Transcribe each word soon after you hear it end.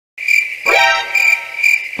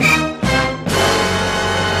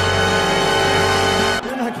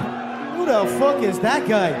fuck is that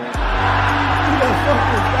guy? Who the fuck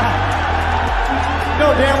is that? You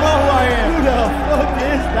know damn well who I am. Who the fuck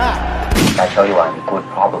is that? If I tell you I'm good,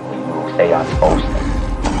 probably you will say I'm boasting.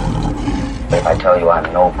 But if I tell you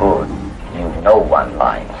I'm no good, you know one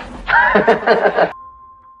line.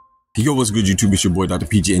 Yo, what's good, YouTube? It's your boy, Dr.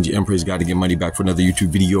 PG, NG Empress. Got to get money back for another YouTube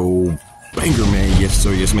video. Banger, man. Yes,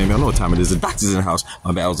 sir. Yes, man. I know what time it is. The doctor's in the house.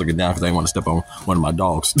 My bad. I was looking down because I didn't want to step on one of my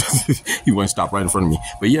dogs. He wouldn't stop right in front of me.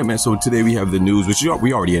 But yeah, man. So today we have the news, which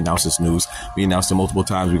we already announced this news. We announced it multiple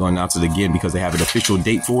times. We're going to announce it again because they have an official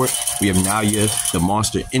date for it. We have Naoya, the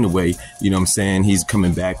monster Inoue. You know what I'm saying? He's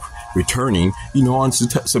coming back, returning, you know, on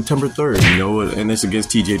September 3rd, you know, and it's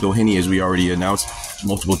against TJ DOHENY, as we already announced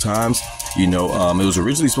multiple times. You know, it was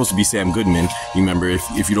originally supposed to be Sam Goodman. You remember,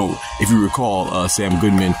 if you recall, Sam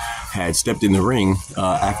Goodman had stepped in the ring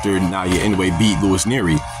after Naoya Inoue beat Louis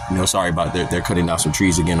Neary. You know, sorry about they're cutting down some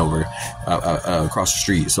trees again over across the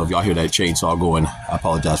street. So if y'all hear that chainsaw going, I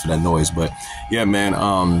apologize for that noise. But yeah,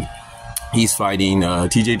 man, he's fighting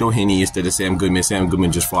TJ DOHENY instead of Sam Goodman. Sam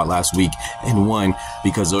Goodman just fought last week and won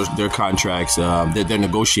because their contracts, their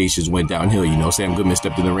negotiations went downhill. You know, Sam Goodman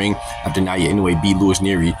stepped in the ring after Naoya Inoue beat Louis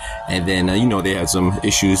Neary. And then, you know, they had some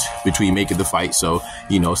issues between making the fight. So,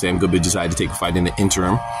 you know, Sam Goodman decided to take a fight in the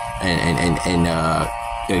interim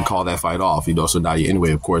and call that fight off, you know. So Naoya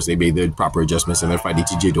Inoue, of course, they made the proper adjustments and they're fighting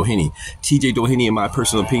TJ DOHENY. TJ DOHENY, in my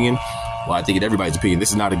personal opinion, well, I think in everybody's opinion,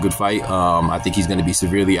 this is not a good fight. I think he's going to be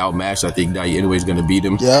severely outmatched. I think Naoya Inoue is going to beat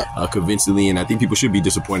him convincingly, and I think people should be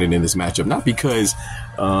disappointed in this matchup. Not because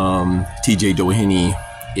TJ DOHENY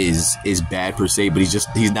is bad per se, but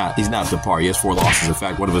he's not the par. He has 4 losses. In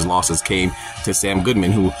fact, one of his losses came to Sam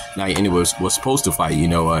Goodman, who Naoya Inoue was supposed to fight, you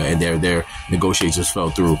know, and their negotiations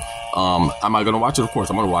fell through. Am I going to watch it? Of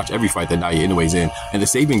course, I'm going to watch every fight that Naoya Inoue's in. And the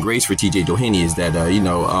saving grace for TJ DOHENY is that, you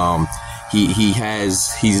know, he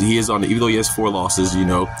is on, even though he has 4 losses, you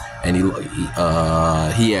know, and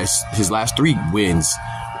he has his last 3 wins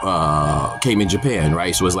came in Japan,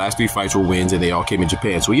 right? So his last 3 fights were wins, and they all came in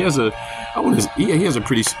Japan. So he has he's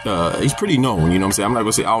pretty known. You know what I'm saying? I'm not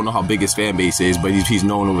gonna say I don't know how big his fan base is, but he's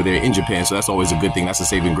known over there in Japan. So that's always a good thing. That's a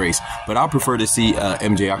saving grace. But I prefer to see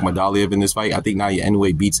MJ Akhmadaliev in this fight. I think Naoya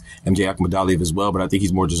Inoue beats MJ Akhmadaliev as well, but I think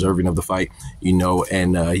he's more deserving of the fight. You know,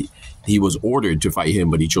 and he was ordered to fight him,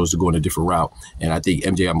 but he chose to go in a different route. And I think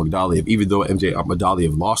MJ Akhmadaliev, even though MJ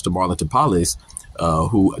Akhmadaliev lost to Marlon Tapales,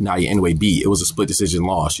 who Naoya Inoue beat, it was a split decision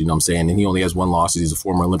loss, you know what I'm saying? And he only has 1 loss. He's a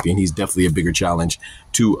former Olympian. He's definitely a bigger challenge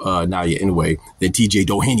to Naoya Inoue than TJ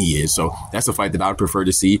DOHENY is. So that's a fight that I'd prefer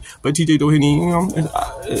to see. But TJ DOHENY, you know,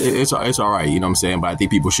 it's all right, you know what I'm saying? But I think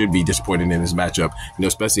people should be disappointed in this matchup, you know,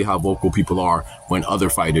 especially how vocal people are when other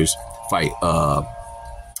fighters fight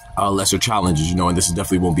lesser challenges, you know, and this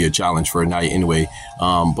definitely won't be a challenge for Naoya Inoue.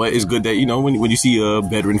 But it's good that, you know, when you see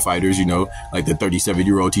veteran fighters, you know, like the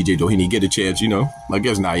 37-year-old TJ DOHENY get a chance, you know, I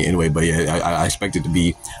guess Naoya Inoue. But yeah, I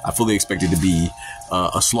fully expect it to be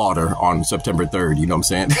a slaughter on September 3rd, you know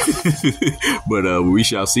what I'm saying? But we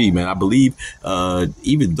shall see, man. I believe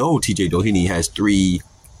even though TJ DOHENY has 3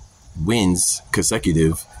 wins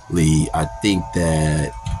consecutively, I think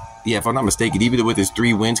that, yeah, if I'm not mistaken, even with his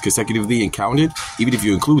 3 wins consecutively and counted, even if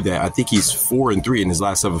you include that, I think he's 4-3 in his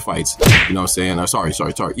last 7 fights. You know what I'm saying? Sorry.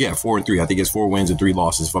 Yeah, 4-3. I think it's 4 wins and 3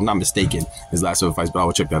 losses, if I'm not mistaken, his last 7 fights. But I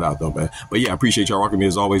will check that out, though, man. But yeah, I appreciate y'all rocking me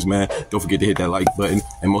as always, man. Don't forget to hit that like button.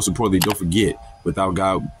 And most importantly, don't forget, without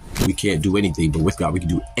God, we can't do anything. But with God, we can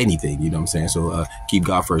do anything. You know what I'm saying? So keep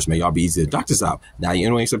God first, man. Y'all be easy. The doctor's out. Naoya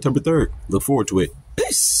Inoue, September 3rd. Look forward to it.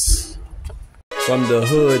 Peace. From the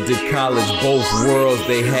hood to college, both worlds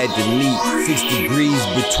they had to meet. 6 degrees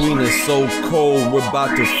between us, so cold, we're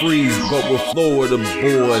about to freeze. But we're Florida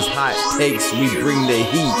boys, hot takes, we bring the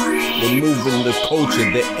heat. We're moving the culture,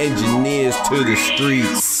 the engineers to the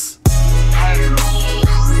streets.